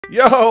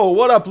Yo,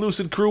 what up,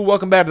 Lucid Crew?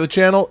 Welcome back to the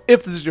channel.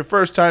 If this is your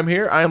first time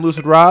here, I am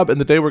Lucid Rob, and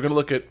today we're going to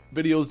look at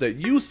videos that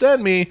you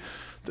send me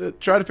to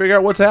try to figure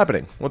out what's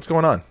happening, what's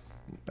going on.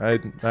 I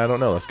don't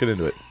know. Let's get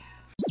into it.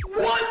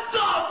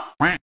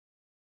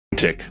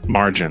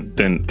 Margin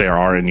than there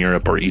are in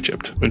Europe or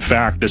Egypt. In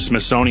fact, the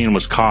Smithsonian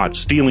was caught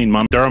stealing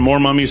mummies. There are more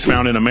mummies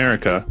found in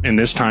America in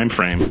this time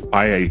frame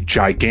by a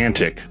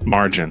gigantic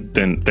margin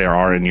than there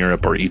are in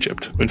Europe or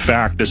Egypt. In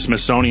fact, the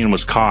Smithsonian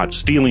was caught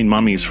stealing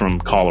mummies from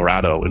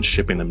Colorado and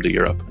shipping them to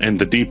Europe. And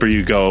the deeper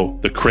you go,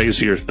 the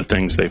crazier the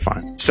things they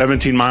find.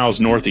 17 miles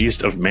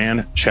northeast of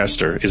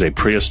Manchester is a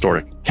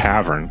prehistoric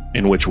cavern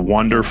in which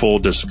wonderful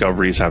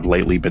discoveries have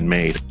lately been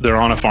made. They're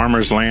on a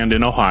farmer's land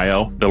in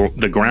Ohio.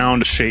 The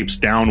ground shapes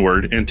downward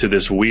into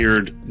this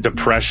weird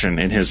depression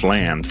in his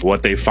land.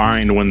 What they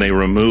find when they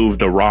remove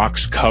the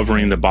rocks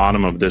covering the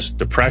bottom of this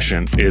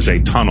depression is a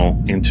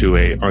tunnel into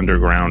a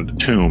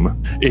underground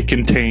tomb. It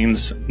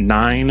contains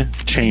 9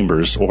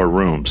 chambers or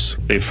rooms.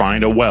 They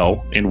find a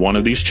well in one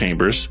of these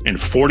chambers, and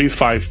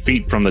 45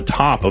 feet from the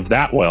top of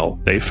that well,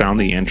 they found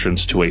the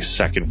entrance to a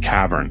second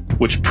cavern,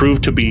 which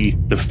proved to be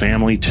the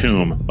family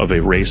tomb of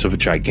a race of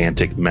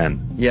gigantic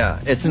men.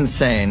 Yeah, it's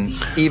insane.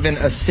 Even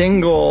a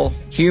single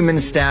human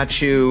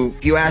statue,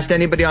 if you asked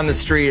anybody on the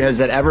street, has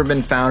that ever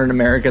been found in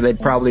America, they'd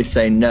probably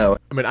say no.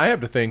 I mean, I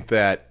have to think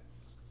that,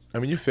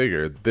 you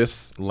figure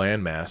this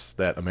landmass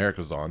that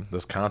America's on,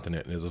 this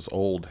continent, is as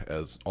old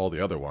as all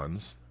the other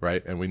ones,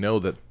 right? And we know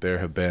that there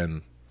have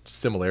been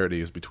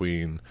similarities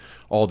between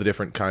all the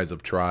different kinds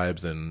of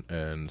tribes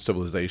and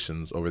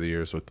civilizations over the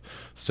years with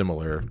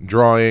similar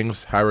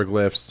drawings,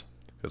 hieroglyphs.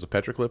 There's a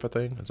petroglyph, I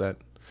think. Is that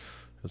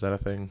a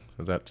thing?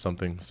 Is that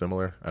something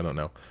similar? I don't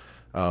know.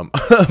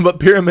 But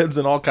pyramids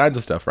and all kinds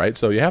of stuff, right?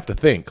 So you have to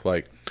think,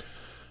 like,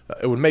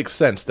 it would make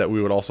sense that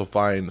we would also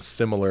find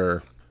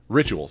similar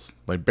rituals,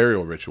 like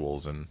burial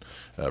rituals and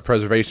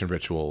preservation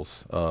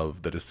rituals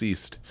of the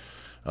deceased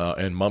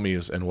and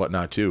mummies and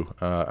whatnot, too.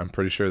 I'm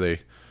pretty sure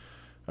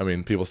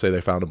people say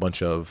they found a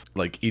bunch of,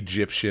 like,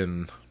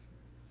 Egyptian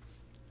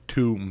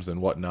tombs and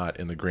whatnot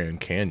in the Grand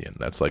Canyon.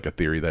 That's like a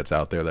theory that's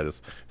out there that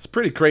it's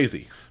pretty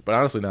crazy, but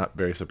honestly not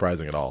very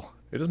surprising at all.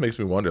 It just makes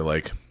me wonder,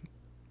 like,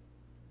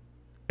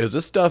 has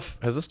this stuff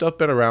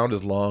been around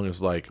as long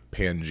as, like,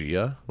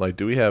 Pangea? Like,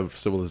 do we have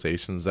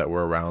civilizations that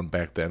were around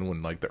back then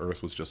when, like, the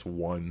Earth was just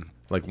one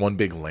big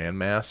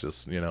landmass,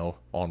 just,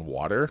 on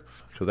water?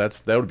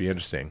 Because that would be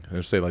interesting.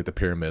 And say, like, the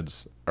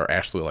pyramids are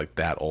actually, like,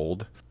 that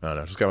old. I don't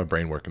know. Just got my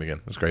brain working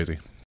again. It's crazy.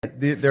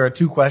 There are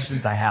 2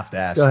 questions I have to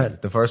ask you.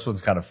 The first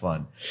one's kind of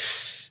fun.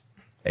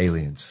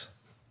 Aliens.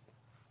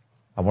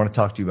 I want to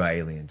talk to you about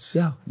aliens.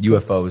 Yeah.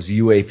 UFOs,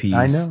 UAPs.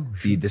 I know.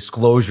 The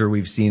disclosure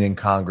we've seen in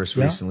Congress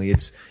recently.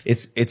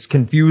 It's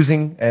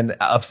confusing and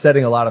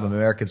upsetting a lot of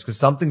Americans because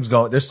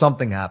there's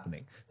something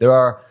happening. There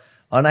are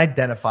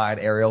unidentified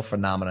aerial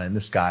phenomena in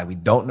the sky. We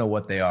don't know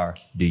what they are.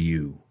 Do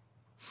you?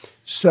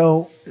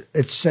 So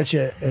it's such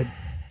a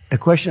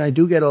question I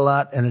do get a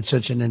lot, and it's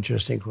such an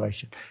interesting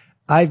question.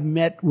 I've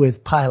met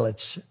with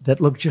pilots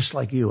that look just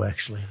like you,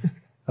 actually.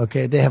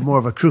 Okay. They have more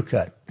of a crew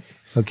cut.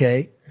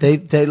 Okay.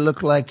 They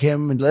look like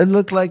him and they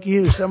look like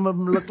you. Some of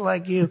them look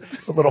like you.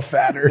 A little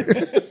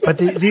fatter. But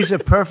these are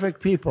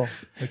perfect people.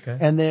 Okay.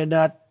 And they're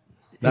not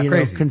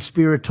crazy.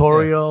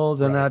 Conspiratorial. Yeah.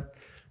 They're not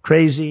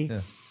crazy.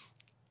 Yeah.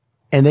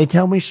 And they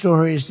tell me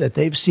stories that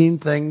they've seen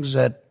things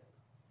that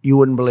you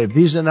wouldn't believe.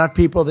 These are not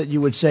people that you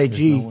would say,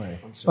 gee, no way.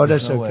 Oh,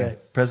 that's no okay. Way.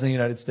 President of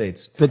the United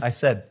States. But I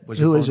said,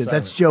 who is it? Silent?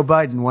 That's Joe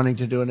Biden wanting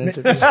to do an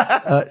interview.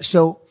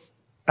 So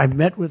I've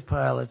met with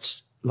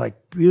pilots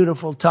like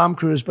beautiful Tom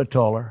Cruise, but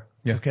taller.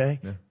 Yeah. Okay.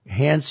 Yeah.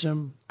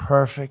 Handsome,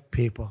 perfect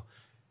people.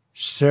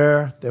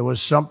 Sir, there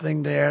was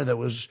something there that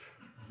was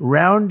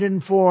round in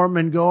form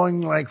and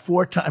going like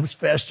 4 times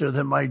faster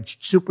than my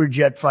super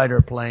jet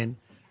fighter plane.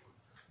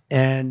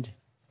 And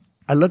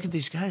I look at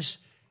these guys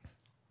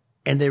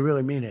and they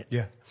really mean it.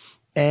 Yeah.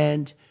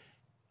 And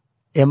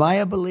am I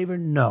a believer?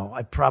 No,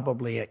 I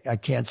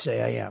can't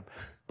say I am.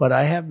 But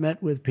I have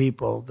met with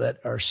people that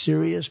are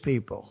serious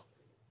people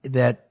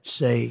that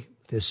say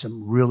there's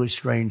some really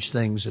strange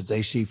things that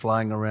they see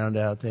flying around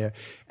out there.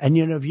 And,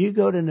 if you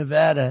go to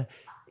Nevada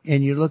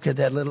and you look at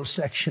that little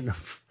section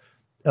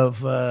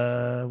of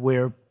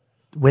where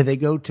they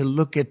go to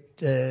look at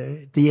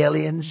the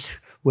aliens,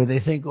 where they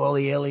think all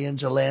the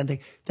aliens are landing,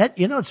 that,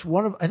 it's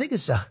I think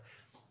it's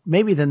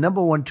maybe the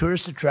 #1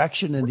 tourist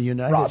attraction in the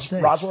United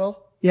States.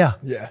 Roswell? Yeah.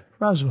 Yeah.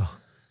 Roswell.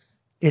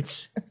 I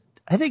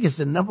think it's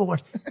the #1.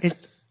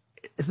 It's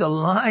the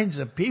lines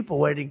of people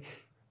waiting.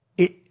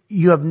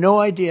 You have no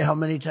idea how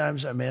many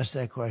times I'm asked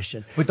that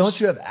question. But don't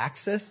you have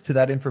access to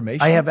that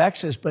information? I have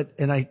access,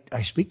 and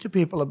I speak to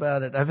people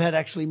about it. I've had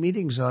actually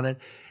meetings on it,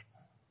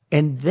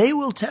 and they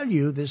will tell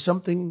you there's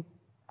something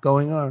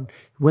going on.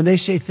 When they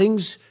say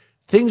things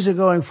are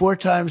going 4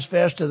 times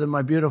faster than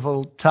my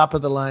beautiful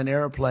top-of-the-line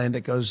airplane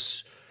that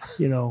goes,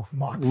 real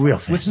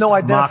fast. With no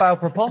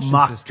identifiable propulsion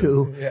Mach system.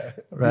 2, yeah.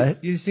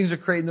 Right? These things are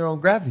creating their own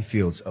gravity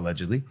fields,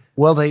 allegedly.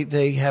 Well,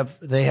 they have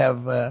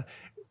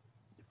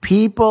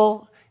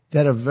people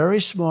that are very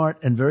smart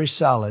and very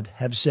solid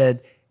have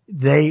said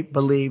they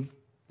believe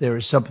there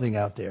is something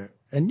out there.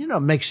 And, it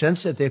makes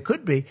sense that there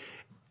could be.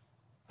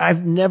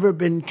 I've never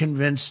been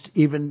convinced,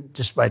 even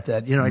despite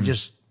that. I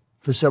just,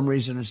 for some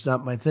reason, it's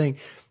not my thing.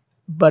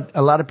 But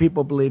a lot of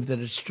people believe that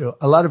it's true.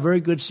 A lot of very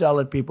good,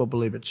 solid people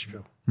believe it's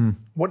true.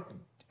 What?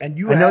 And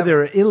I know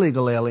there are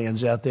illegal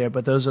aliens out there,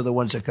 but those are the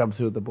ones that come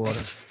through the border.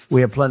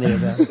 We have plenty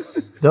of them.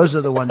 Those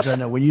are the ones I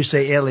know. When you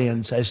say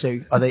aliens, I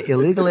say, are they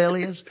illegal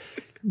aliens?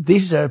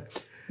 These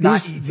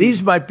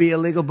might be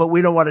illegal, but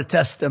we don't want to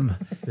test them.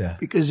 Yeah.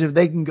 Because if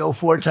they can go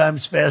 4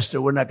 times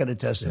faster, we're not going to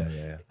test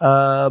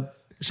them.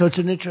 So it's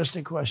an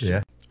interesting question.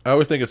 Yeah. I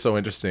always think it's so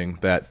interesting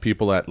that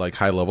people at like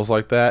high levels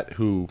like that,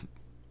 who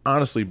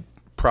honestly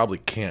probably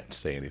can't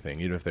say anything,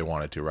 even if they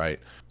wanted to, right,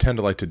 tend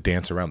to like to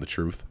dance around the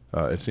truth.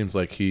 It seems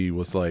like he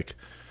was like,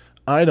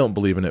 I don't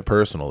believe in it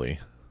personally,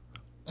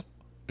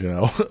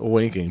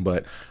 winking,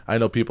 but I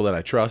know people that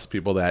I trust,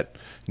 people that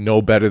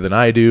know better than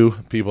I do,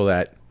 people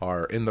that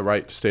are in the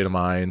right state of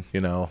mind,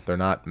 they're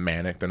not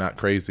manic, they're not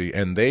crazy,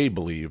 and they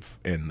believe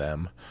in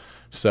them.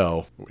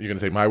 So you're going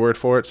to take my word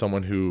for it,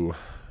 someone who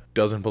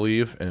doesn't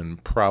believe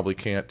and probably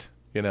can't,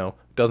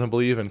 doesn't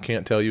believe and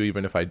can't tell you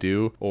even if I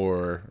do,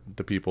 or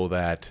the people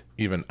that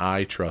even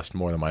I trust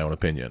more than my own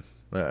opinion.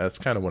 That's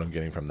kind of what I'm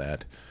getting from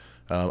that.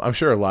 I'm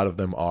sure a lot of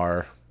them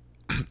are,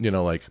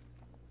 like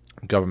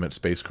government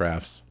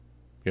spacecrafts,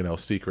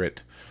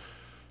 secret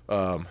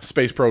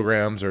space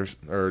programs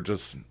or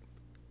just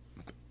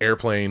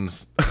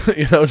airplanes,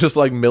 just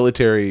like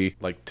military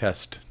like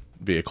test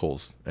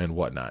vehicles and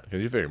whatnot.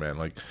 Because you figure, man,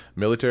 like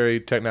military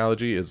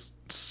technology is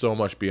so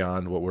much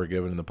beyond what we're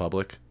given in the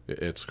public.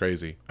 It's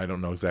crazy. I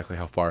don't know exactly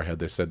how far ahead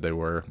they said they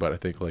were, but I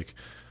think like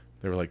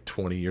they were like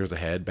 20 years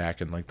ahead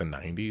back in like the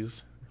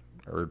 90s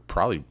or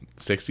probably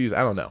 60s.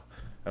 I don't know.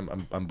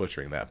 I'm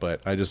butchering that,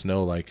 but I just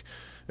know like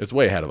it's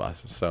way ahead of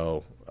us.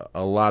 So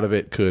a lot of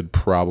it could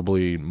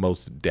probably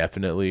most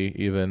definitely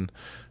even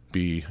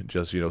be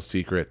just,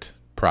 secret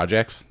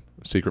projects,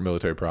 secret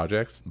military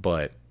projects.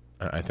 But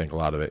I think a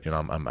lot of it,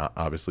 I'm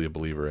obviously a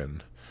believer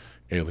in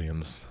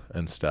aliens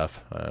and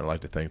stuff. I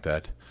like to think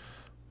that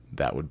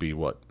would be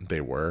what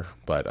they were,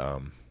 but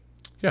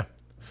yeah,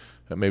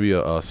 maybe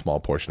a small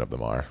portion of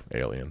them are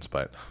aliens,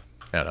 but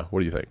I don't know.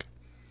 What do you think?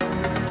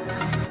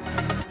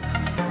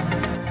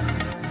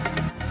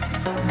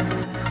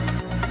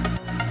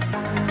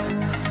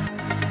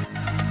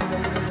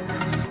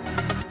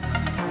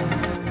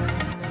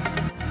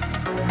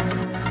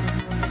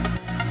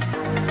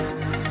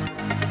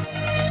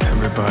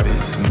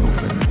 Everybody's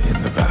moving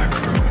in the back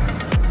room.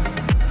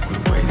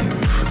 We're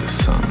waiting for the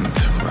sun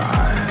to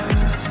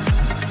rise.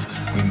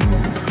 We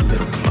move a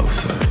little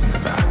closer in the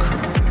back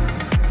room,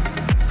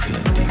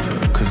 feeling deeper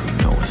because we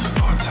know it's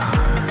our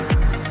time.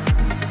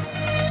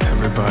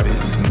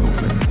 Everybody's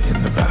moving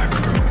in the back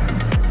room.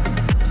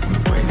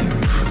 We're waiting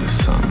for the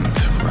sun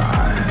to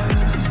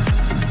rise.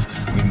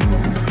 We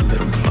move a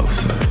little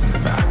closer in the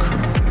back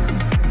room,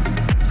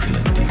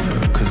 feeling deeper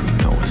because we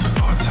know it's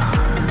our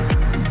time.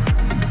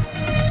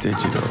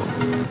 Digital,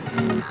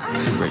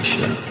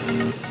 erasure,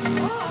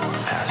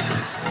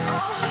 acid,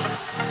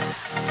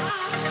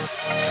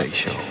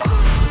 facial.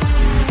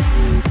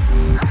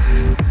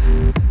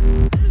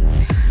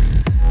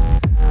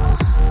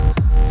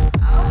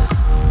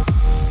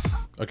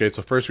 Okay,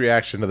 so first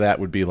reaction to that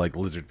would be like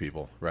lizard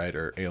people, right?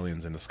 Or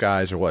aliens in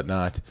disguise or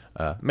whatnot.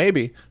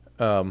 Maybe.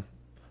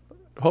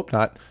 Hope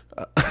not.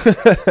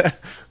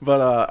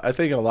 But I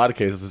think in a lot of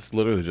cases, it's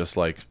literally just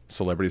like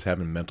celebrities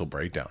having mental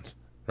breakdowns,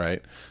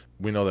 right?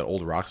 We know that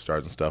old rock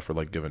stars and stuff were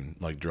like given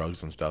like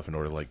drugs and stuff in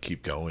order to like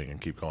keep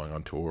going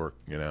on tour,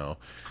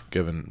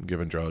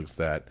 given drugs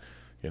that,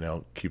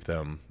 keep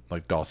them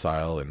like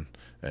docile and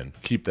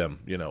keep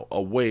them,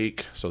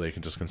 awake so they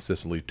can just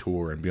consistently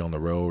tour and be on the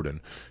road. And,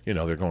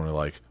 they're going to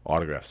like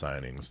autograph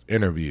signings,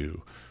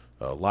 interview,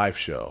 live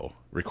show,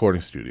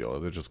 recording studio.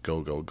 They just go.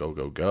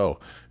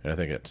 And I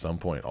think at some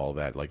point all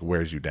that like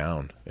wears you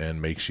down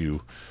and makes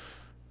you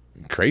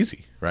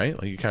crazy, right?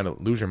 Like you kind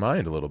of lose your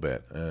mind a little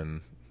bit,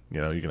 and you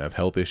can have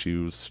health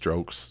issues,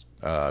 strokes,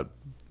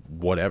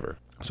 whatever.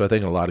 So I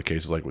think in a lot of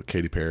cases, like with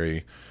Katy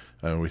Perry,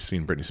 we've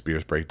seen Britney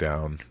Spears break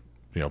down.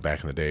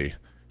 Back in the day,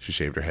 she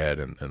shaved her head,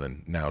 and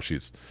then now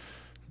she's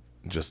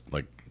just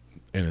like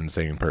an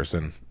insane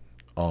person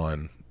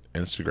on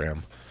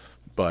Instagram.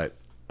 But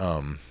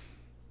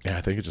yeah,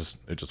 I think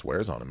it just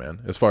wears on him, man.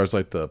 As far as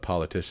like the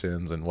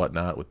politicians and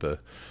whatnot with the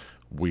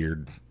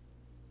weird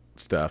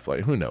stuff,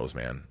 like who knows,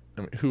 man.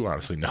 I mean, who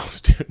honestly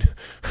knows, dude?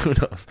 Who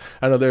knows?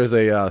 I know there's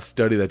a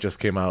study that just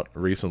came out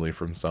recently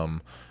from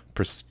some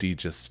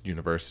prestigious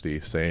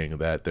university saying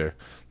that the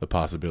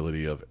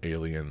possibility of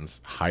aliens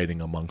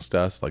hiding amongst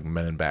us, like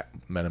Men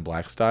in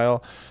Black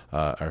style,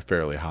 are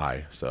fairly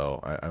high. So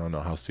I don't know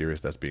how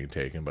serious that's being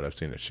taken, but I've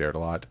seen it shared a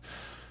lot.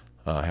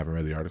 I haven't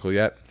read the article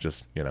yet.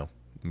 Just,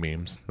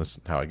 memes. That's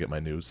how I get my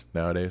news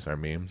nowadays, are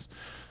memes.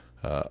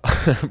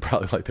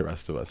 Probably like the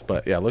rest of us.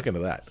 But yeah, look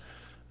into that.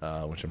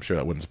 Which I'm sure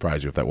that wouldn't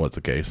surprise you if that was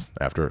the case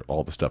after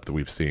all the stuff that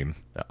we've seen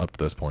up to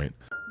this point.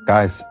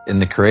 Guys, in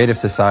the creative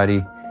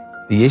society,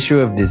 the issue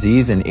of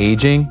disease and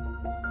aging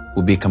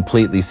will be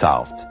completely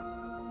solved.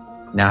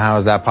 Now, how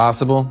is that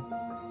possible?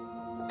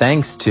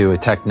 Thanks to a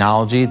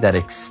technology that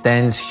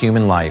extends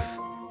human life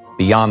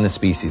beyond the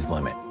species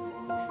limit.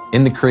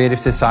 In the Creative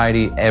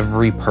Society,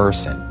 every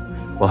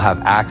person will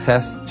have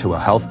access to a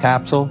health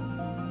capsule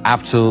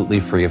absolutely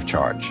free of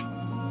charge.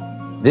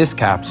 This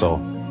capsule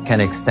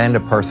can extend a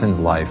person's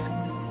life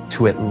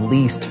to at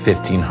least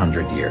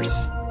 1,500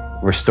 years,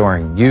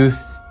 restoring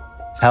youth,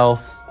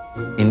 health,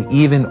 in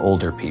even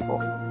older people.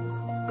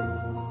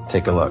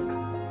 Take a look.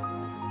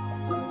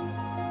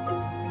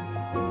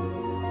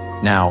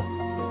 Now,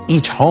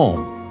 each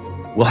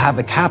home will have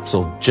a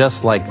capsule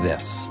just like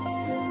this,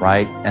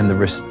 right? And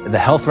the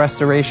health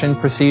restoration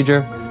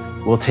procedure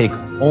will take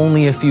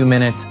only a few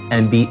minutes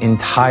and be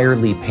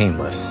entirely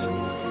painless.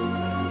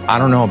 I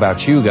don't know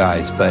about you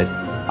guys, but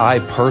I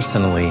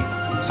personally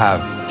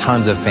have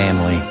tons of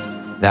family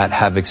that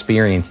have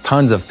experienced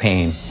tons of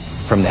pain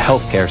from the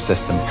healthcare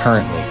system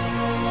currently.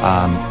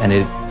 And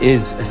it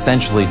is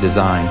essentially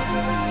designed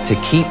to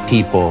keep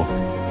people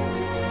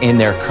in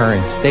their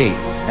current state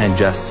and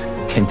just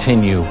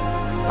continue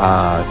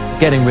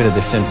getting rid of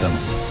the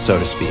symptoms, so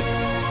to speak.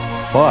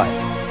 But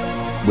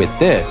with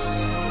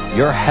this,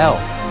 your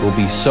health will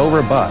be so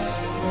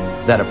robust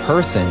that a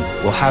person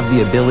will have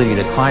the ability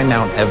to climb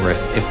Mount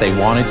Everest if they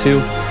wanted to,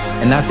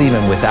 and that's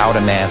even without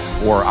a mask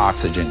or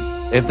oxygen,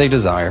 if they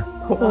desire.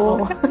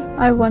 Cool.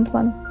 I want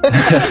one.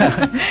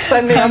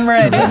 Send me, I'm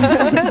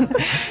ready.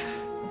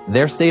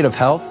 Their state of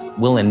health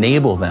will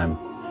enable them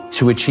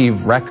to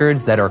achieve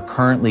records that are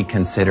currently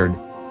considered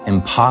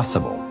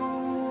impossible.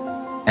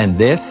 And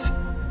this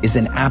is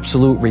an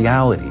absolute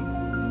reality.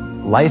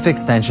 Life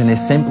extension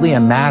is simply a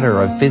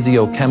matter of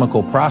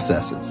physiochemical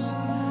processes.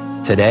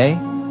 Today,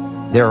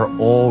 there are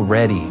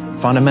already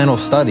fundamental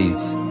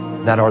studies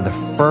that are the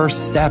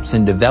first steps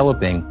in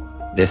developing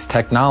this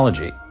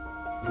technology,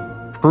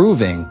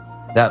 proving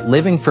that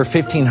living for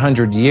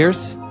 1,500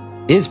 years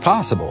is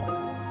possible.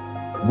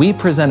 We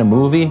present a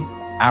movie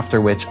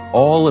after which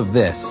all of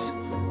this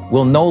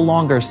will no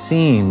longer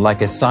seem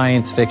like a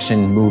science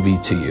fiction movie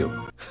to you.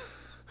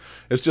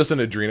 It's just an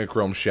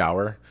adrenochrome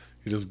shower.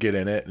 You just get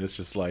in it, and it's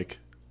just like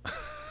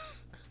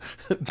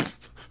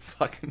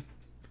fucking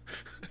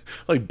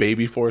like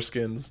baby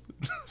foreskins.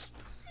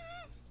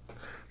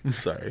 I'm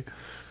sorry.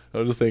 I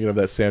was just thinking of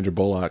that Sandra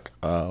Bullock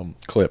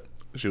clip.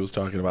 She was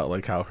talking about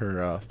like how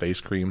her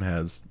face cream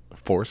has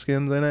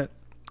foreskins in it.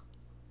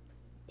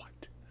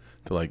 What?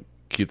 To like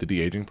keep the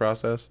de-aging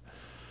process.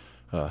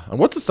 And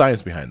what's the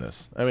science behind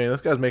this? I mean,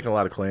 this guy's making a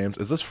lot of claims.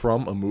 Is this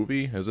from a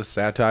movie? Is this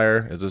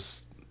satire? Is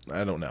this...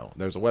 I don't know.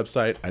 There's a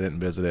website. I didn't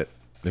visit it.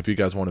 If you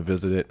guys want to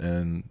visit it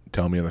and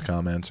tell me in the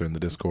comments or in the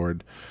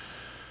Discord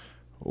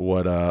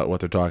what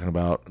they're talking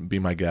about, be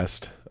my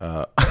guest.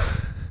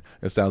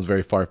 It sounds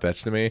very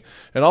far-fetched to me.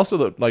 And also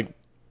the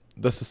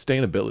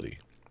sustainability.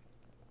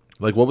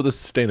 Like, what would the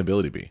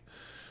sustainability be?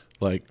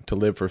 Like, to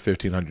live for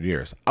 1,500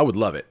 years. I would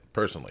love it,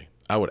 personally.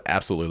 I would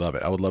absolutely love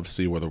it. I would love to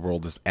see where the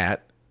world is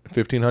at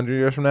 1,500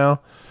 years from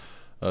now,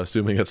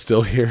 assuming it's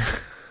still here.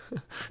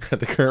 At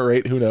the current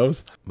rate, who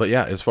knows? But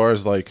yeah, as far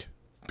as like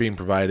being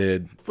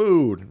provided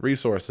food,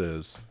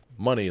 resources,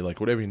 money, like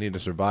whatever you need to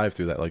survive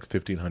through that like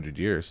 1,500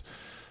 years,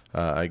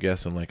 I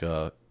guess in like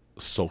a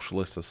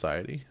socialist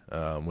society,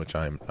 which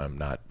I'm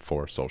not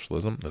for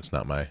socialism. That's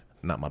not my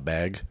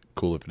bag.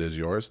 Cool if it is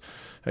yours,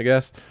 I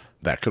guess.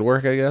 That could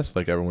work, I guess.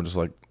 Like everyone just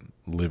like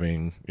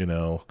living, you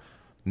know,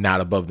 not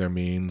above their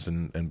means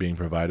and being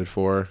provided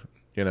for,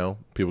 you know,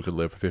 people could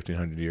live for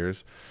 1,500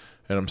 years.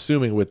 And I'm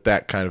assuming with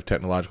that kind of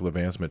technological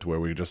advancement to where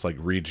we just like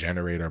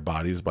regenerate our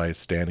bodies by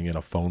standing in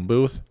a phone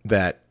booth,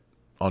 that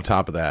on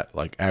top of that,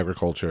 like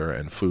agriculture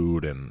and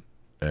food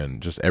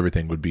and just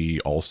everything would be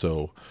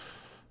also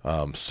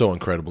so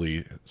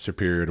incredibly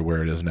superior to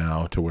where it is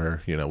now, to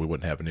where, you know, we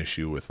wouldn't have an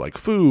issue with like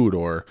food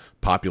or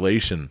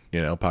population,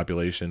 you know,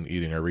 population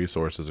eating our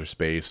resources or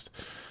space.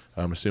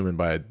 I'm assuming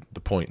by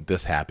the point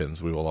this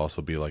happens, we will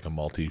also be like a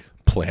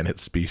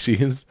multi-planet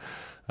species.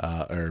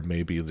 Or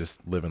maybe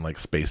just live in like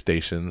space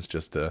stations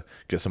just to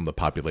get some of the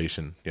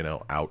population, you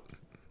know, out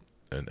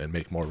and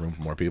make more room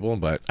for more people.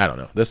 But I don't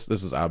know. This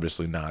is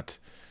obviously not,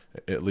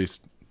 at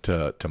least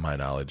to my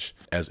knowledge,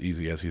 as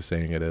easy as he's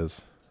saying it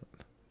is.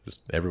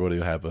 Just everybody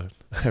will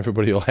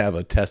have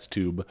a test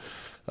tube.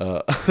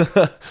 A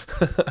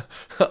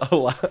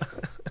lot.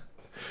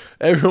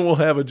 Everyone will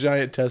have a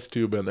giant test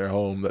tube in their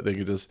home that they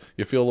can just,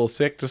 you feel a little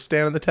sick, just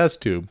stand in the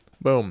test tube.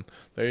 Boom.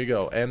 There you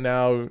go. And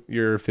now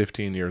you're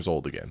 15 years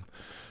old again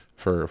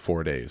for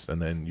 4 days.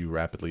 And then you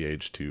rapidly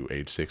age to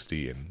age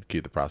 60 and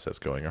keep the process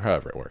going, or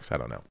however it works. I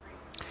don't know.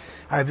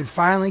 I've been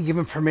finally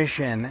given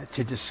permission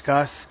to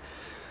discuss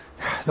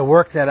the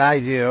work that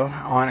I do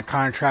on a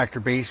contractor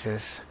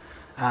basis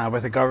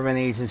with a government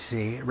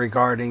agency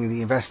regarding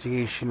the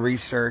investigation,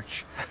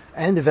 research,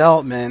 and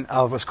development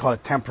of what's called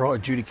a temporal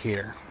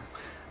adjudicator.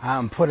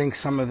 I'm putting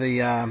some of the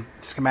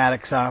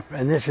schematics up,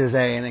 and this is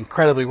an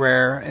incredibly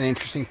rare and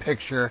interesting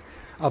picture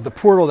of the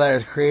portal that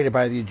is created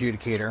by the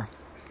adjudicator.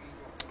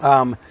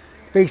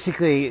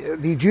 Basically,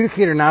 the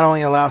adjudicator not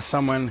only allows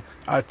someone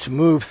to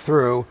move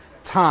through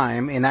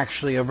time in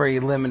actually a very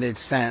limited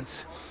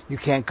sense. You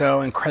can't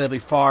go incredibly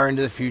far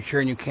into the future,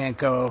 and you can't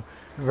go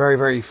very,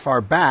 very far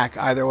back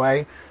either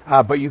way,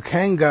 but you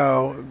can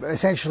go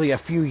essentially a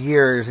few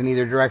years in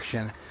either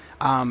direction.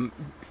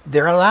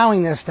 They're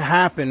allowing this to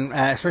happen,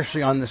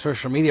 especially on the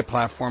social media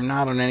platform,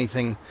 not on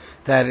anything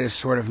that is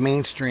sort of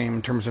mainstream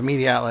in terms of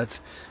media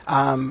outlets,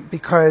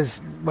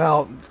 because,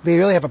 well, they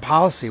really have a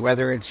policy,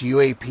 whether it's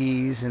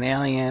UAPs and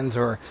aliens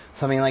or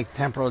something like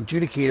Temporal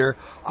Adjudicator,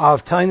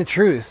 of telling the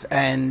truth.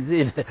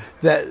 And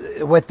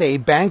what they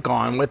bank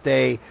on, what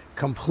they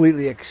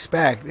completely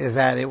expect, is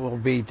that it will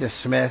be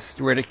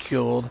dismissed,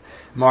 ridiculed,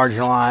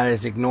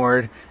 marginalized,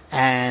 ignored,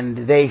 and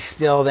they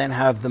still then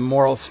have the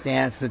moral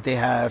stance that they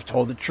have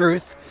told the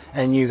truth,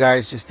 and you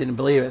guys just didn't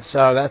believe it.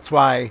 So that's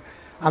why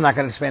I'm not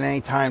going to spend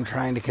any time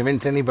trying to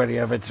convince anybody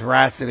of its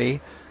veracity.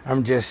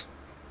 I'm just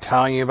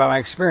telling you about my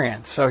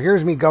experience. So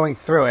here's me going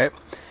through it.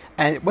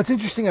 And what's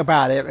interesting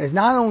about it is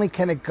not only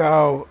can it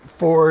go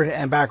forward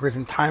and backwards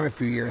in time a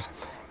few years,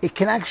 it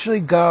can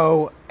actually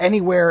go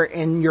anywhere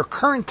in your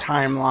current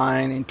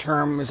timeline in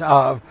terms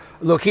of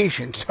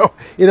location. So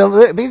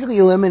it basically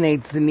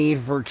eliminates the need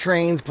for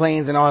trains,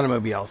 planes, and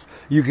automobiles.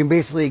 You can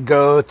basically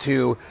go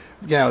to,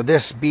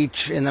 this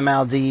beach in the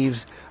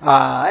Maldives,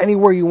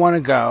 anywhere you want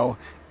to go.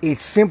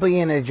 It's simply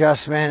an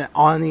adjustment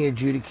on the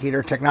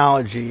adjudicator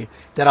technology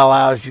that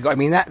allows you to go. I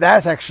mean,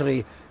 that's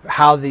actually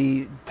how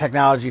the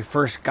technology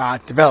first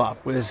got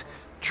developed, was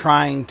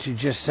trying to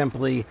just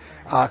simply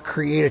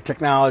create a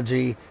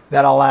technology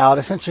that allowed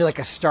essentially like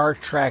a Star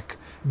Trek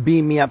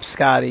beam me up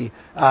Scotty,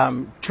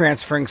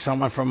 transferring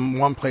someone from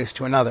one place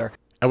to another.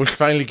 I was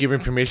finally given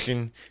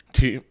permission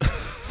to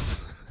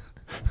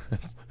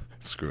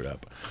screw it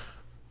up.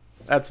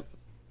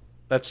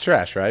 That's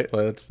trash, right?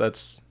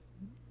 That's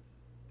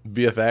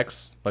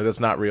VFX. Like, that's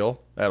not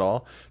real at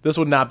all. This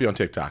would not be on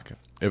TikTok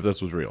if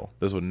this was real.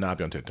 This would not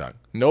be on TikTok.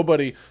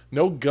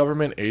 No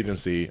government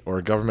agency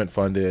or government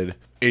funded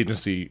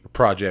agency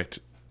project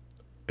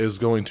is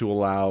going to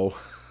allow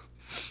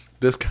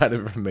this kind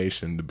of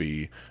information to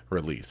be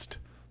released.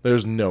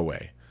 There's no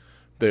way.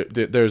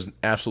 There's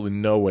absolutely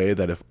no way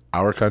that if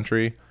our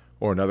country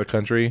or another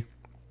country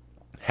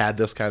had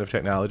this kind of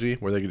technology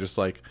where they could just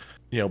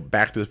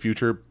Back to the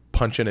Future,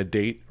 punch in a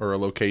date or a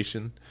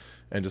location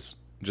and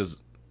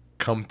just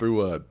come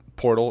through a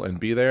portal and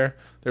be there,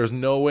 there's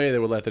no way they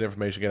would let that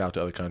information get out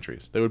to other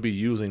countries. They would be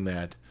using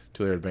that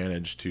to their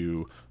advantage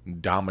to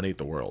dominate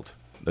the world.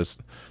 They're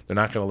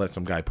not going to let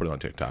some guy put it on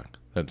TikTok.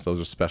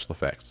 Those are special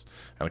effects.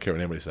 I don't care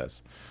what anybody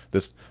says.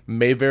 This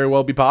may very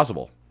well be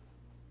possible.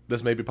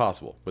 This may be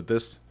possible. But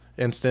this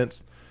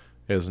instance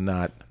is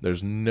not.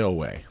 There's no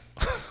way.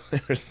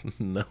 There's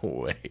no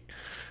way.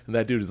 And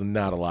that dude is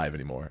not alive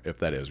anymore, if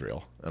that is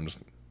real. I'm just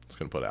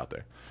going to put it out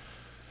there.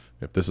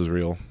 If this is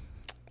real,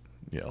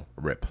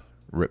 rip.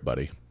 Rip,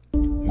 buddy.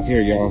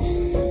 Here,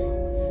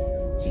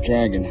 y'all. It's a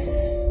dragon.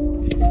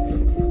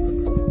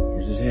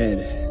 Here's his head.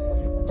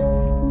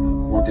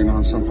 Working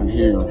on something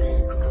here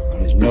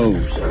on his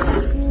nose.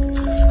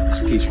 This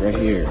piece right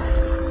here.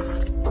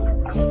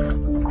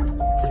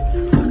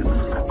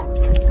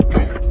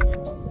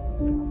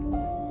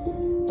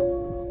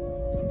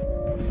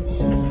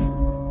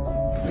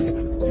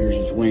 There's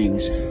his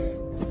wings.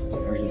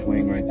 There's his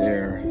wing right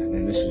there. And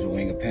then this is a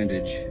wing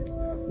appendage.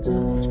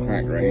 It's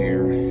cracked right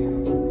here.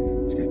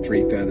 It's got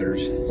 3 feathers.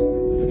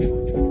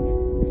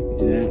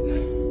 See that?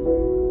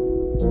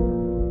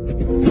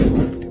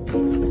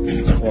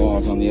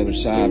 Claws on the other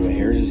side, but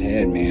here's his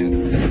head,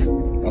 man.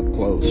 Up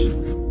close.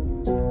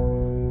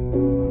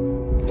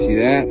 See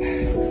that?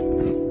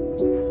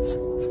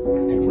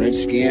 That red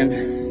skin.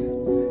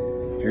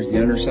 Here's the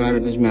underside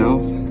of his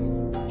mouth,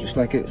 just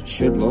like it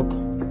should look.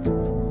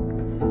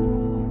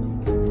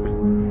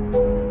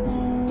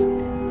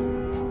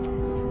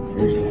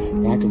 Here's the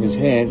back of his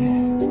head,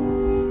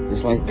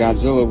 just like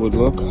Godzilla would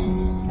look.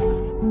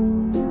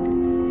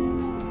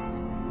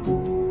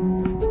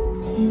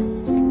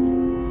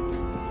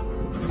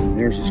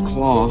 There's his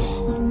claw.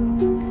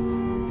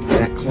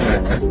 That claw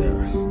right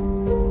there.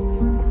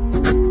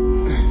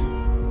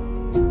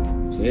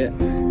 See it?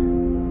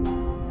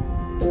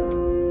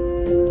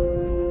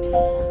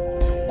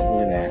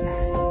 Look at that.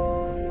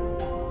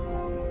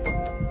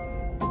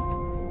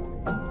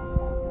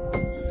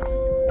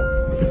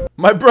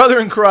 My brother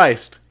in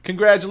Christ,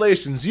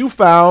 congratulations. You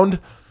found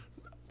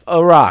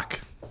a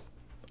rock.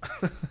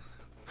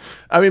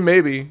 I mean,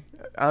 maybe.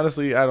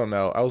 Honestly, I don't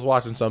know. I was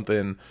watching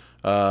something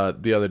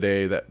the other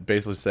day that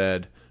basically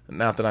said,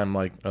 not that I'm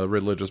like a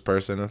religious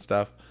person and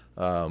stuff,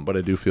 but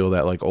I do feel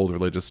that like old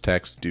religious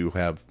texts do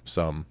have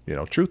some,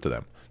 truth to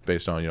them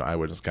based on,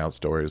 eyewitness account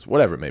stories,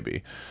 whatever it may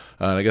be.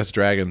 And I guess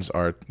dragons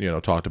are,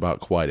 talked about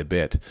quite a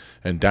bit,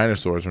 and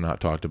dinosaurs were not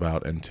talked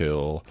about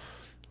until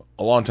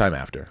a long time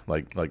after,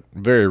 like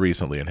very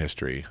recently in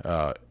history,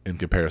 in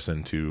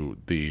comparison to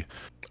the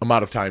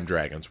amount of time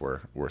dragons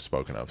were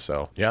spoken of.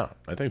 So yeah,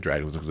 I think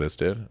dragons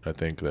existed. I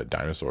think that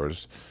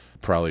dinosaurs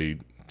probably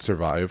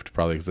survived,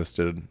 probably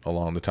existed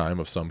along the time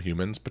of some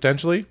humans,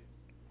 potentially.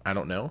 I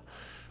don't know.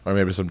 or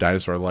maybe some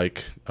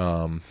dinosaur-like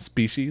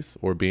species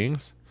or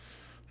beings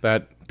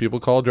that people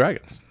call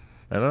dragons.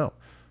 I don't know.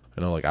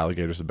 I know like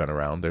alligators have been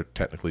around. They're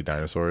technically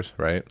dinosaurs,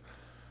 right?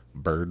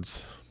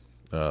 Birds.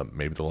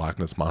 Maybe the Loch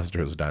Ness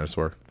Monster is a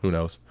dinosaur. Who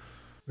knows?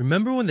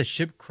 Remember when the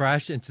ship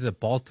crashed into the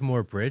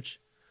Baltimore Bridge?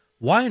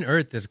 Why on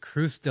earth is a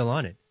crew still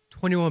on it?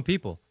 21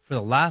 people for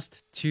the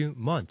last 2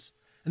 months.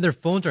 And their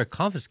phones are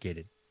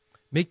confiscated.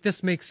 Make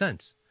this make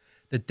sense.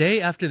 The day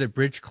after the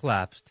bridge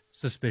collapsed,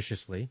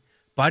 suspiciously,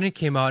 Biden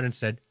came out and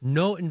said,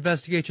 no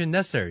investigation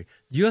necessary.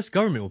 The U.S.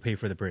 government will pay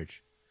for the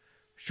bridge.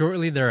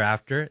 Shortly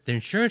thereafter, the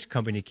insurance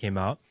company came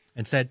out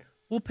and said,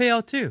 we'll pay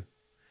out too.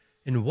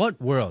 In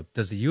what world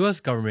does the U.S.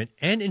 government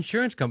and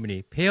insurance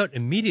company pay out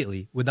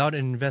immediately without an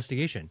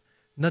investigation?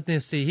 Nothing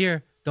to see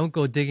here. Don't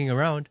go digging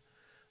around.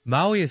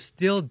 Maui is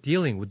still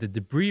dealing with the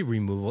debris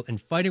removal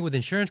and fighting with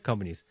insurance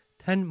companies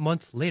 10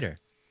 months later.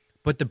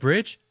 But the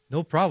bridge?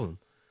 No problem.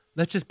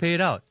 Let's just pay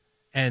it out.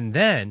 And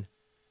then,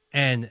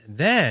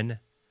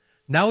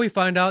 now we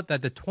find out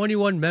that the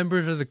 21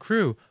 members of the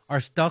crew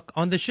are stuck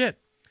on the ship,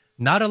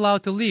 not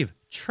allowed to leave,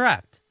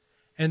 trapped,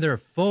 and their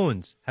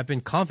phones have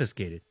been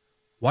confiscated.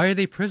 Why are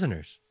they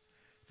prisoners?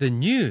 The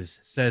news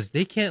says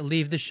they can't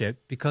leave the ship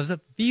because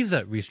of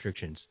visa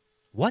restrictions.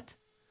 What?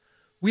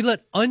 We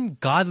let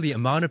ungodly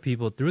amount of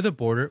people through the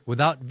border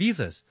without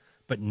visas,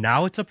 but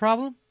now it's a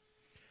problem?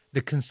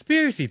 The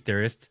conspiracy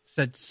theorists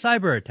said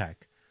cyber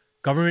attack.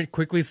 Government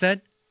quickly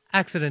said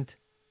accident.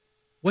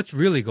 What's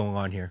really going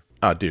on here?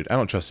 Oh, dude, I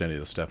don't trust any of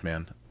this stuff,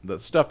 man. The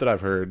stuff that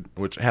I've heard,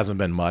 which hasn't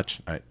been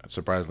much, I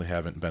surprisingly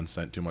haven't been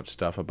sent too much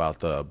stuff about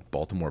the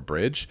Baltimore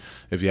Bridge.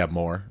 If you have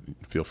more,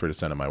 feel free to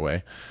send it my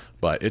way.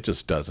 But it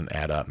just doesn't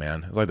add up,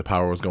 man. It's like the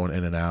power was going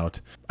in and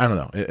out. I don't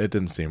know. It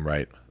didn't seem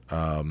right.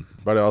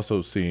 But I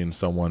also seen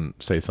someone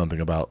say something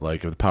about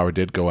like if the power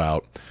did go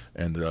out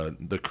and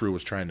the crew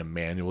was trying to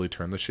manually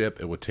turn the ship,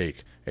 it would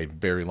take a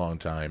very long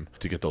time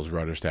to get those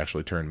rudders to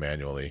actually turn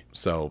manually.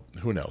 So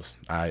who knows?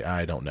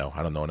 I don't know.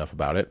 I don't know enough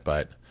about it.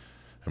 But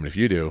I mean, if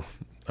you do,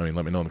 I mean,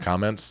 let me know in the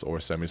comments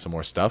or send me some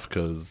more stuff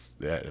because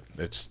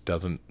it just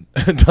doesn't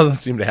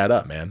seem to add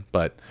up, man.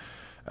 But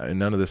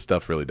none of this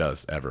stuff really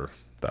does ever,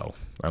 though.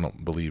 I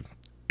don't believe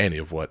any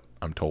of what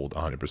I'm told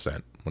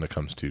 100% when it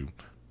comes to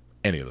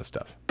any of this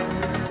stuff.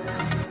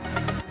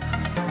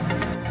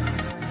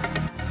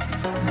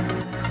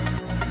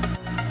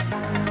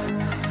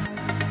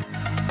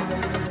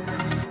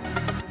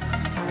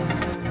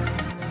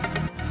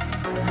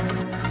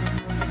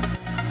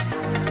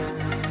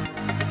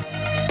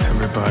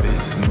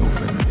 Everybody's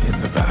moving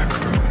in the back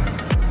room.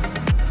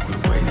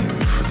 We're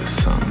waiting for the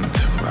sun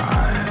to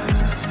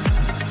rise.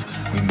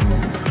 We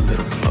move a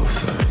little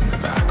closer in the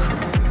back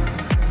room.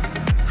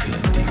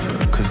 Feeling deeper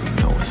because we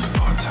know it's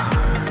our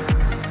time.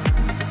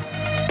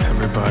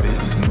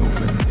 Everybody's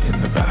moving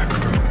in the back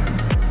room.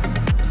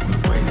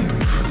 We're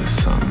waiting for the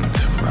sun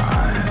to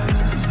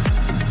rise.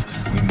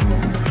 We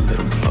move a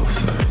little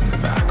closer in the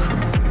back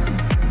room.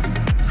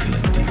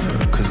 Feeling deeper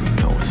because we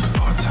know it's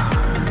our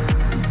time.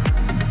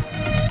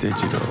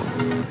 Digital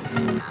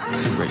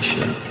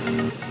erasure.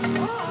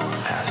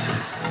 Acid.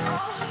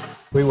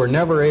 We were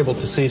never able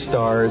to see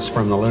stars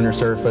from the lunar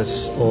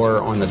surface or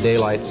on the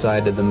daylight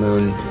side of the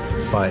moon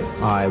by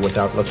eye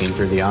without looking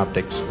through the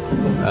optics.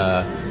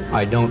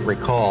 I don't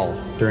recall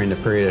during the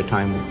period of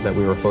time that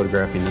we were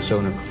photographing the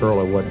solar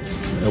corona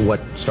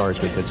what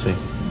stars we could see.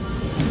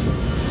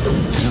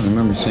 I don't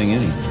remember seeing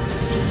any.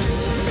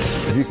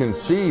 You can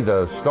see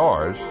the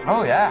stars.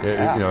 Oh yeah.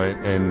 You know,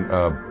 and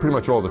pretty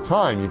much all the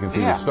time you can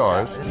see the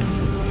stars. I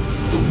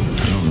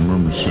don't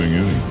remember seeing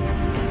any.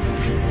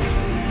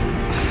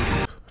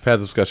 I've had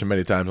this discussion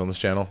many times on this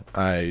channel.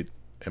 I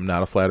am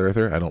not a flat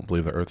earther. I don't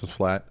believe the earth is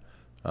flat.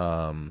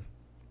 I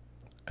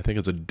think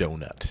it's a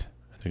donut.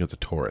 I think it's a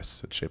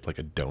torus. It's shaped like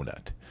a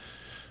donut.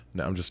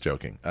 No, I'm just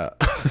joking. I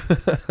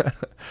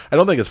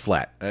don't think it's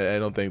flat. I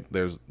don't think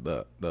there's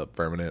the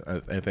firmament.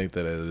 I think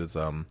that it is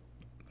I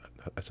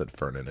said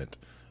firmament.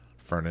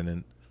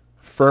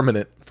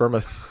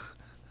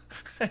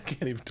 I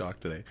can't even talk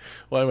today.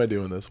 Why am I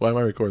doing this? Why am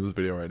I recording this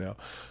video right now?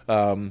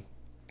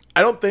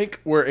 I don't think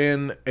we're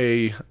in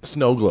a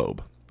snow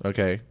globe.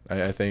 Okay,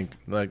 I think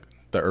like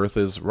the Earth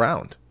is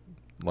round,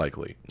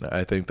 likely.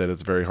 I think that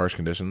it's very harsh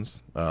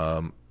conditions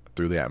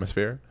through the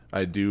atmosphere.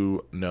 I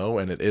do know,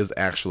 and it is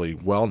actually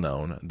well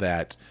known,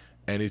 that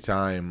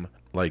anytime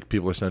like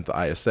people are sent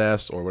to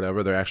ISS or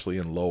whatever, they're actually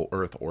in low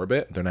Earth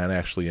orbit. They're not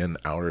actually in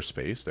outer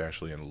space. They're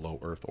actually in low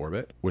Earth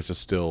orbit, which is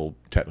still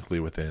technically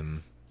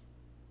within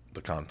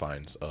the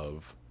confines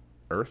of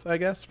Earth, I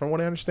guess, from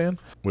what I understand,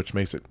 which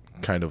makes it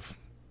kind of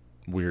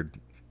weird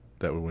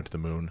that we went to the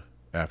moon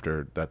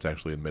after that's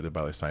actually admitted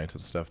by like scientists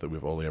and stuff that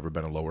we've only ever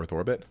been in low Earth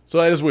orbit. So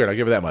that is weird. I'll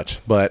give it that much.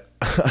 But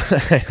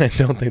I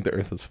don't think the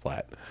Earth is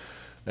flat.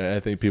 And I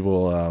think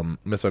people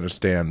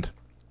misunderstand,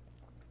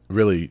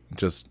 really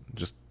just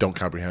don't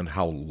comprehend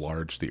how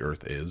large the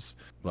Earth is.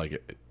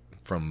 Like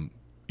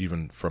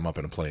even from up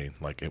in a plane,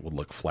 like it would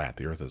look flat.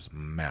 The Earth is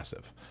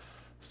massive.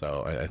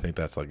 So I think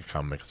that's like a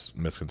common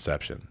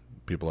misconception.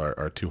 People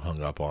are too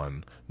hung up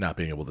on not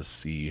being able to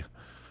see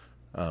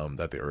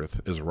that the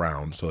Earth is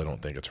round, so they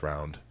don't think it's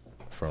round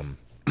from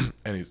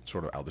any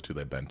sort of altitude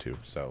they've been to.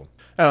 So,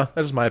 that's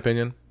just my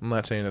opinion. I'm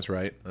not saying it's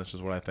right. That's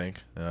just what I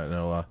think. I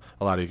know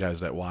a lot of you guys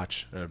that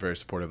watch and are very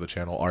supportive of the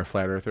channel are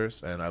flat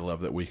earthers, and I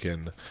love that we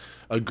can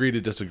agree to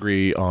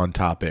disagree on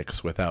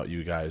topics without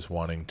you guys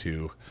wanting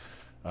to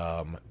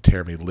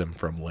tear me limb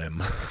from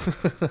limb.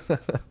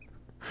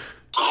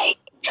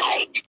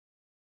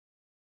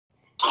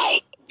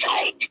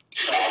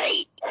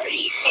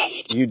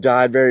 You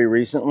died very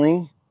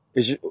recently.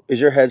 Is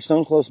your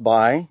headstone close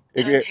by?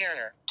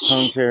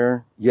 Tongue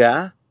terror.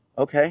 Yeah.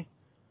 Okay.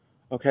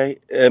 Okay.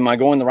 Am I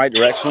going the right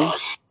direction?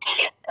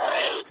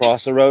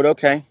 Cross the road.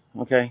 Okay.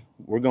 Okay.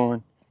 We're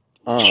going.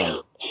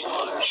 Go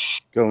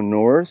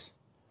north.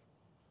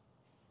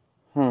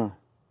 Huh.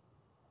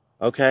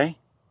 Okay.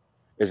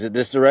 Is it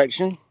this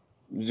direction?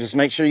 Just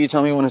make sure you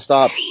tell me when to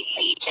stop.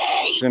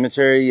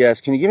 Cemetery. Yes.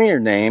 Can you give me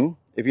your name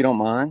if you don't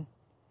mind?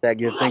 That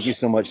gift. Thank you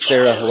so much,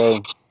 Sarah. Hello.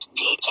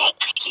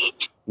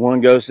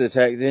 One ghost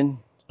detected.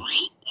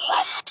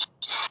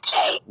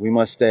 We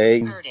must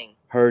stay.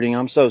 Hurting.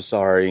 I'm so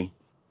sorry.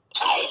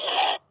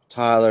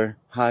 Tyler.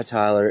 Hi,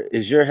 Tyler.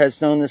 Is your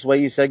headstone this way?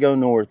 You said go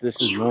north.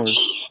 This is north.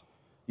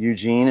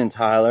 Eugene and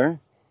Tyler.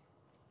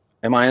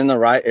 Am I in the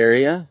right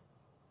area?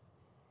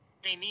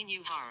 They mean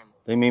you harm.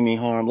 They mean me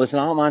harm. Listen,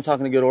 I don't mind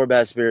talking to good or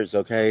bad spirits,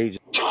 okay?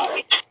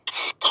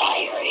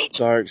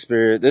 Dark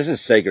spirit. This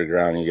is sacred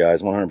ground, you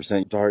guys.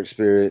 100% dark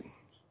spirit.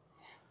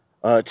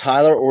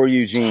 Tyler or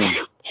Eugene?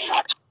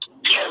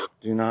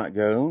 Do not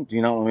go. Do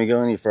you not want me to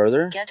go any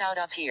further? Get out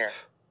of here.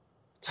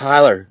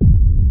 Tyler.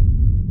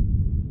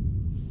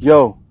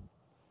 Yo,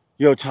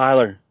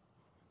 Tyler.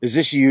 Is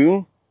this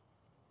you?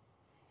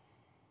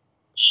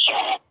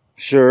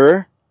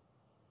 Sure.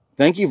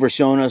 Thank you for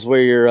showing us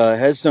where your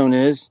headstone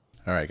is.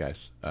 All right,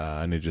 guys.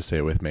 I need you to say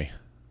it with me.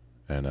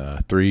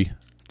 And 3,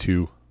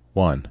 2,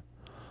 1.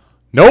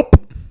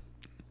 Nope.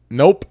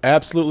 Nope.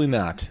 Absolutely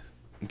not.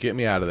 Get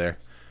me out of there.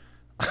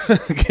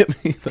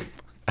 Get me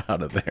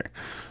out of there.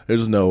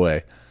 There's no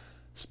way.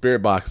 Spirit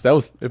box.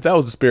 If that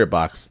was the spirit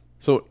box.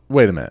 So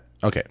wait a minute.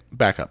 Okay,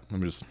 back up. I'll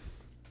just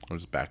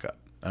back up.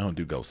 I don't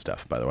do ghost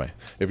stuff, by the way.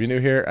 If you're new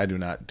here, I do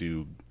not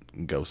do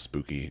ghost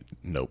spooky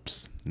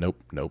nopes. Nope.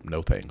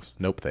 No things.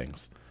 Nope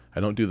things. I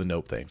don't do the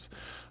nope things.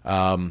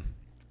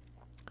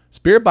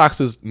 Spirit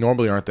boxes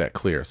normally aren't that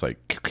clear. It's like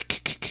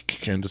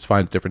and just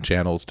finds different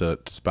channels to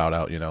spout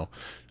out,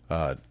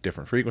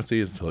 different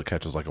frequencies until it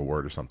catches like a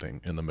word or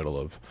something in the middle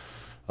of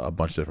a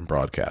bunch of different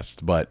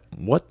broadcasts. But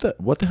what the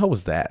hell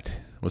was that?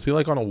 Was he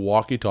like on a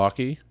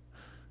walkie-talkie?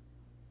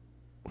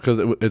 Because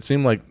it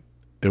seemed like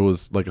it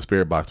was like a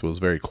spirit box, but it was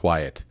very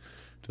quiet.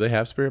 Do they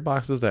have spirit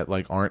boxes that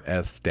like aren't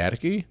as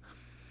staticky?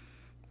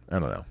 I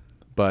don't know.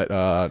 But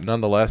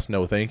nonetheless,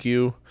 no thank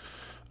you,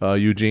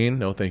 Eugene.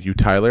 No thank you,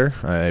 Tyler.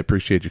 I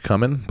appreciate you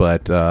coming,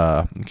 but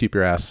keep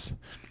your ass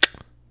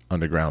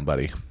underground,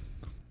 buddy.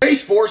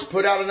 Space Force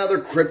put out another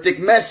cryptic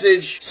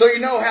message. So you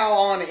know how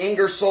on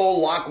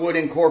Ingersoll Lockwood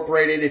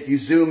Incorporated, if you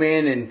zoom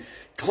in and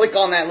click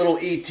on that little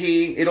ET,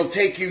 it'll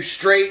take you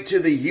straight to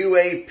the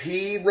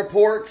UAP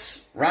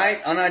reports, right?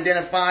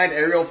 Unidentified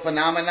aerial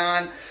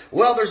phenomenon.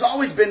 Well, there's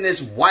always been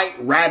this white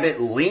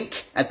rabbit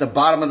link at the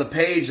bottom of the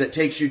page that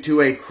takes you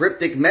to a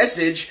cryptic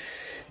message.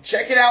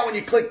 Check it out when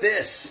you click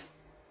this.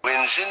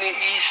 Winds in the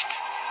east,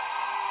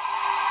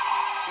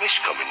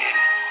 mist coming in.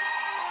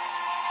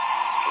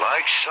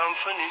 Like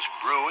something is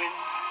brewing,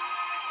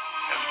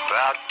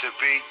 about to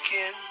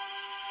begin.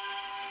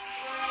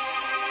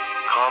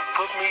 Can't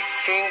put me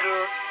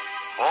finger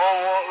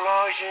on what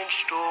lies in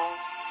store.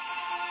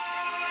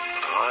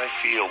 I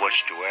feel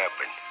what's to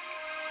happen.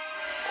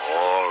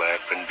 All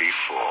happened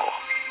before.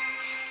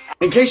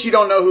 In case you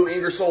don't know who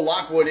Ingersoll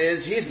Lockwood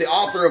is, he's the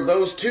author of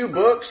those two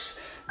books,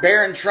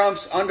 Barron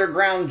Trump's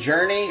Underground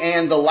Journey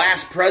and The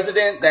Last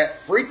President, that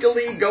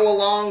freakily go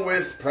along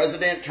with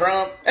President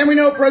Trump. And we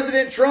know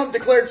President Trump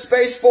declared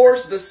Space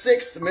Force the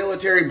 6th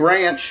military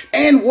branch.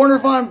 And Wernher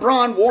von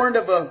Braun warned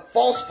of a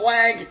false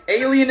flag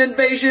alien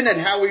invasion,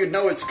 and how we would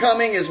know it's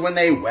coming is when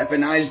they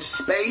weaponized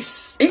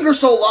space.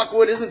 Ingersoll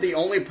Lockwood isn't the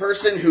only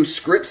person who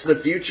scripts the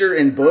future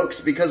in books,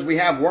 because we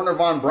have Wernher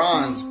von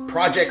Braun's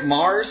Project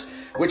Mars,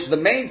 which the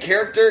main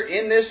character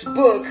in this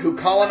book who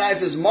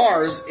colonizes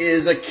Mars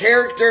is a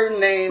character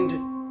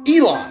named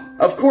Elon.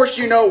 Of course,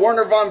 you know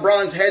Wernher von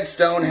Braun's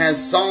headstone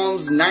has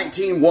Psalms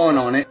 19:1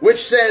 on it,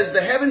 which says,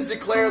 "The heavens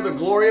declare the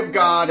glory of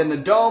God, and the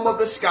dome of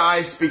the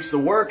sky speaks the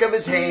work of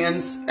his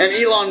hands." And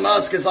Elon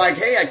Musk is like,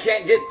 "Hey, I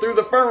can't get through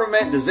the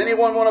firmament. Does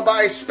anyone want to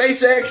buy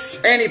SpaceX?"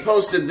 And he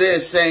posted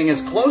this saying,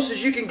 "As close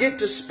as you can get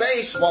to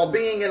space while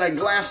being in a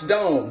glass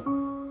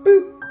dome."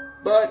 Boop.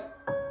 But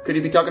could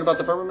he be talking about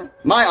the firmament?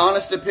 My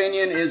honest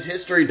opinion is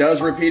history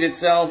does repeat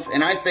itself,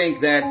 and I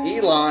think that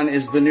Elon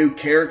is the new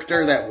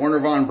character that Wernher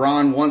von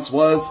Braun once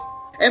was.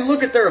 And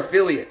look at their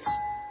affiliates.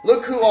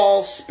 Look who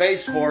all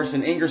Space Force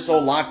and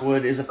Ingersoll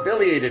Lockwood is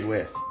affiliated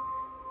with.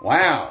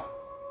 Wow.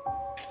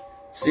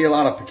 See a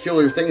lot of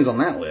peculiar things on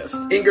that list.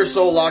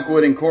 Ingersoll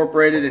Lockwood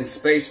Incorporated and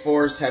Space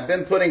Force have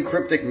been putting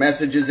cryptic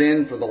messages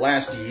in for the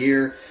last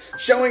year,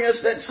 showing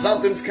us that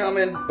something's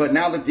coming, but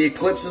now that the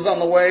eclipse is on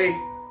the way,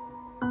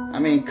 I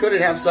mean, could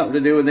it have something to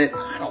do with it?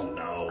 I don't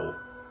know.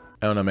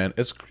 I don't know, man.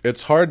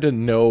 It's hard to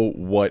know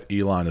what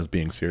Elon is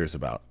being serious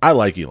about. I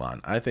like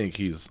Elon. I think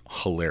he's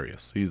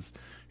hilarious. He's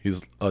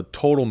a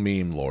total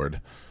meme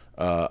lord.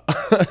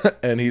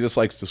 And he just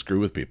likes to screw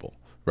with people,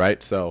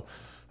 right? So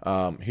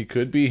he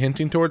could be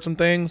hinting towards some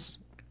things,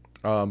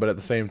 but at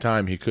the same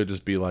time, he could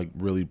just be like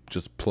really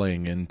just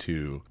playing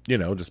into, you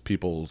know, just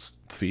people's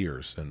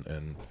fears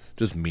and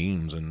just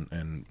memes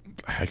and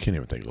I can't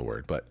even think of the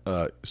word, but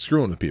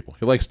screwing with people.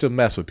 He likes to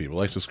mess with people,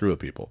 likes to screw with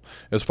people.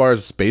 As far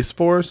as Space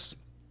Force,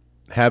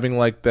 having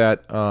like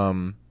that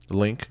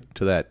link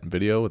to that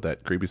video with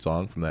that creepy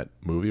song from that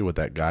movie with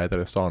that guy that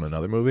I saw in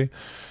another movie,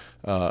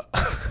 I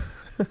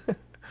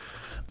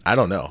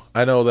don't know.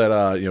 I know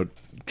that you know,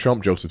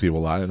 Trump jokes with people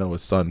a lot. I know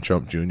his son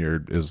Trump Jr.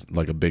 is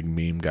like a big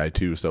meme guy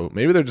too. So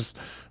maybe they're just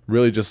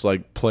really just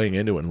like playing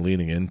into it and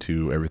leaning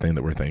into everything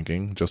that we're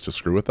thinking just to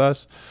screw with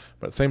us.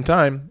 But at the same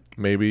time,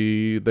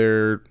 maybe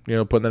they're, you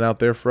know, putting that out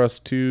there for us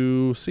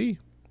to see.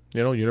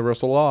 You know,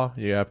 universal law.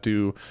 You have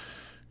to,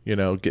 you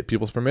know, get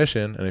people's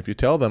permission, and if you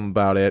tell them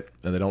about it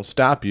and they don't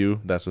stop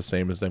you, that's the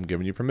same as them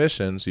giving you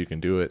permission, so you can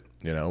do it,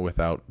 you know,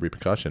 without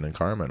repercussion and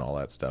karma and all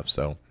that stuff.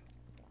 So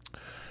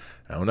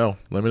I don't know.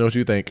 Let me know what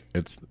you think.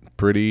 It's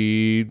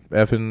pretty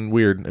effing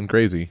weird and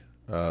crazy.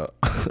 But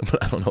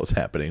I don't know what's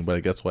happening, but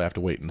I guess we'll have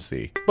to wait and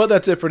see. But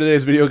that's it for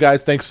today's video,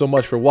 guys. Thanks so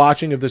much for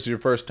watching. If this is your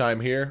first time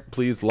here,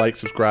 please like,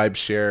 subscribe,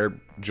 share,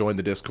 join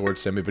the Discord,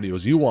 send me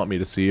videos you want me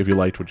to see. If you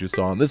liked what you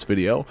saw in this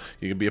video,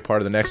 you can be a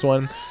part of the next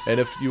one. And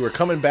if you are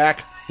coming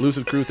back,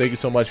 Lucid Crew, thank you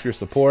so much for your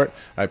support.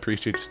 I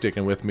appreciate you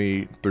sticking with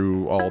me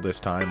through all this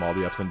time, all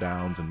the ups and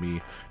downs, and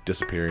me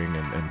disappearing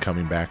and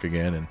coming back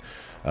again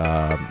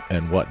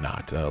and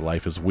whatnot.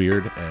 Life is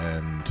weird,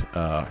 and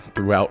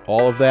throughout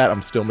all of that,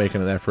 I'm still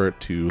making an effort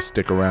to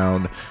stick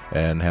around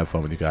and have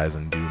fun with you guys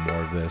and do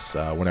more of this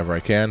whenever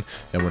I can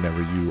and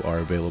whenever you are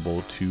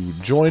available to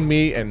join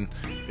me and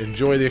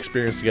enjoy the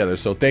experience together.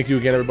 So thank you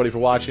again, everybody, for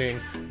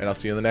watching, and I'll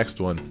see you in the next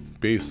one.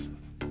 Peace.